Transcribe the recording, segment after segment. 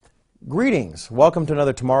Greetings. Welcome to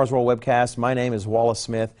another Tomorrow's World webcast. My name is Wallace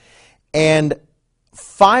Smith, and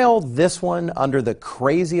file this one under the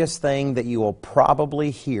craziest thing that you will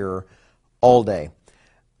probably hear all day.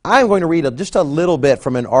 I'm going to read just a little bit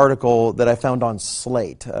from an article that I found on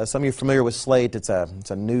Slate. Some of you are familiar with Slate. It's a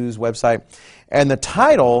news website, and the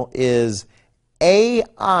title is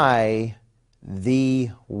AI the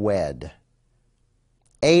Wed.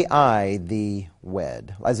 AI the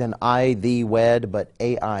Wed, as in I the Wed, but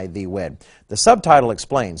AI the Wed. The subtitle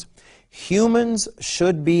explains, humans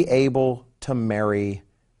should be able to marry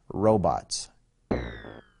robots.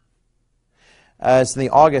 It's in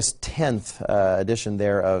the August 10th edition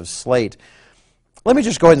there of Slate. Let me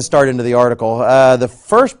just go ahead and start into the article. The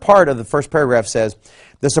first part of the first paragraph says,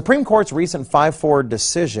 the Supreme Court's recent 5-4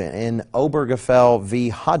 decision in Obergefell v.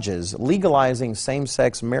 Hodges legalizing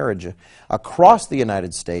same-sex marriage across the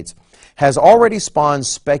United States has already spawned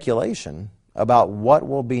speculation about what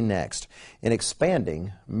will be next in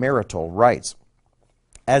expanding marital rights.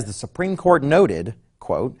 As the Supreme Court noted,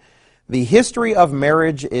 quote, the history of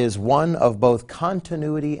marriage is one of both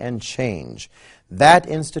continuity and change. That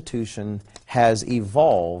institution has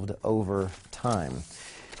evolved over time.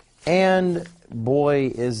 And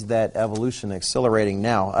boy, is that evolution accelerating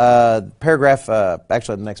now. Paragraph,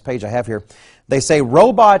 actually the next page I have here, they say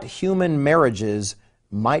robot-human marriages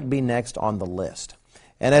might be next on the list.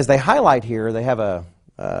 And as they highlight here, they have a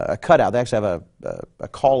cutout. They actually have a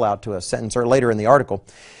call out to a sentence or later in the article.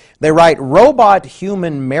 They write,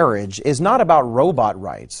 robot-human marriage is not about robot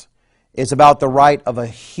rights. It's about the right of a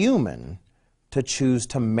human to choose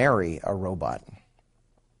to marry a robot.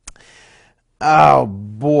 Oh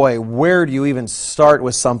boy, where do you even start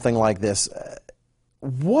with something like this?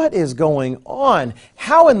 What is going on?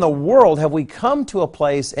 How in the world have we come to a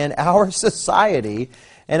place in our society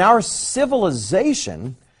and our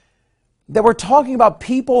civilization that we're talking about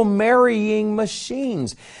people marrying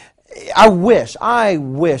machines? I wish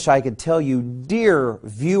I could tell you, dear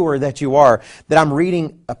viewer that you are, that I'm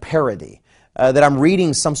reading a parody, that I'm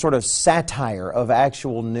reading some sort of satire of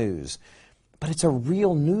actual news. But it's a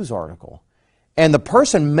real news article. And the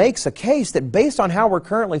person makes a case that based on how we're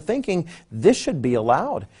currently thinking, this should be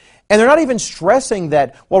allowed. And they're not even stressing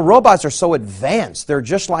that, well, robots are so advanced. They're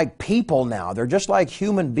just like people now. They're just like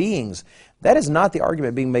human beings. That is not the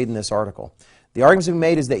argument being made in this article. The argument being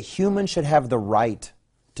made is that humans should have the right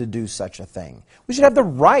to do such a thing. We should have the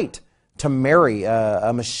right to marry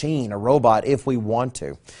a machine, a robot, if we want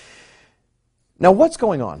to. Now, what's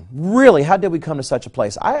going on? Really, how did we come to such a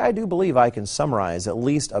place? I do believe I can summarize at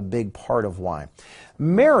least a big part of why.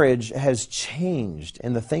 Marriage has changed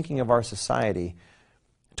in the thinking of our society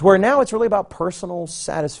to where now it's really about personal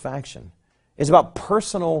satisfaction. It's about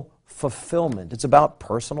personal fulfillment. It's about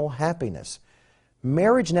personal happiness.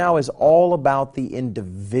 Marriage now is all about the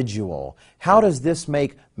individual. How does this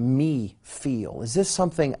make me feel? Is this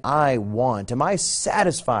something I want? Am I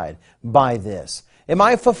satisfied by this? Am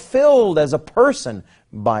I fulfilled as a person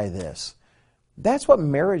by this? That's what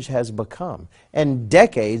marriage has become. And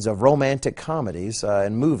decades of romantic comedies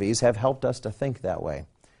and movies have helped us to think that way.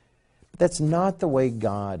 But that's not the way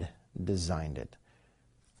God designed it.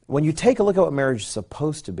 When you take a look at what marriage is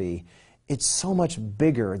supposed to be, it's so much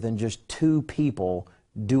bigger than just two people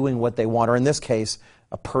doing what they want, or in this case,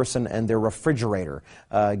 a person and their refrigerator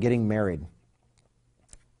getting married.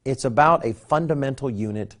 It's about a fundamental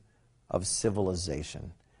unit of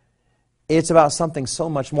civilization. It's about something so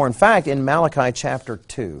much more. In fact, in Malachi chapter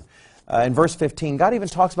 2, in verse 15, God even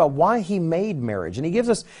talks about why He made marriage. And He gives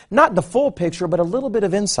us not the full picture, but a little bit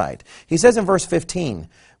of insight. He says in verse 15,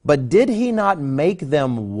 but did He not make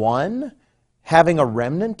them one, having a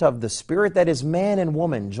remnant of the Spirit, that is man and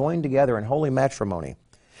woman joined together in holy matrimony?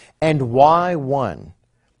 And why one?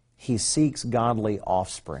 He seeks godly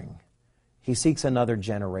offspring. He seeks another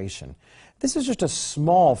generation. This is just a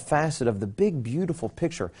small facet of the big, beautiful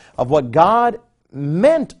picture of what God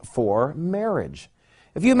meant for marriage.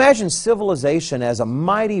 If you imagine civilization as a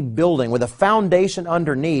mighty building with a foundation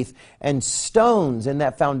underneath and stones in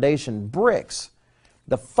that foundation, bricks,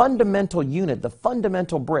 the fundamental unit, the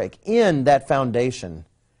fundamental brick in that foundation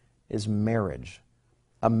is marriage.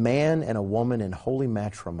 A man and a woman in holy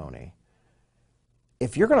matrimony.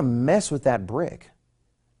 If you're going to mess with that brick,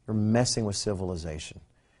 you're messing with civilization.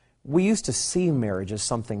 We used to see marriage as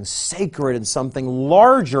something sacred and something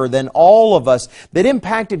larger than all of us, that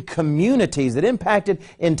impacted communities, that impacted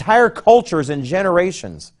entire cultures and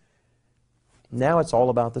generations. Now it's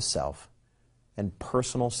all about the self and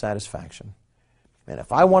personal satisfaction. And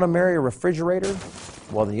if I want to marry a refrigerator,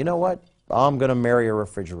 well, then you know what? I'm going to marry a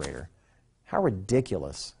refrigerator. How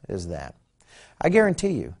ridiculous is that? I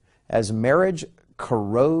guarantee you, as marriage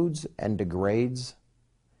corrodes and degrades,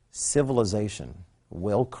 civilization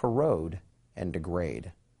will corrode and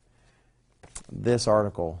degrade. This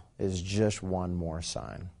article is just one more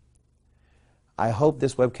sign. I hope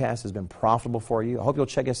this webcast has been profitable for you. I hope you'll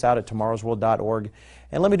check us out at tomorrowsworld.org.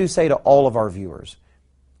 And let me say to all of our viewers,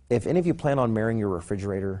 if any of you plan on marrying your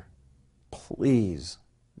refrigerator, please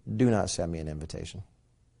do not send me an invitation.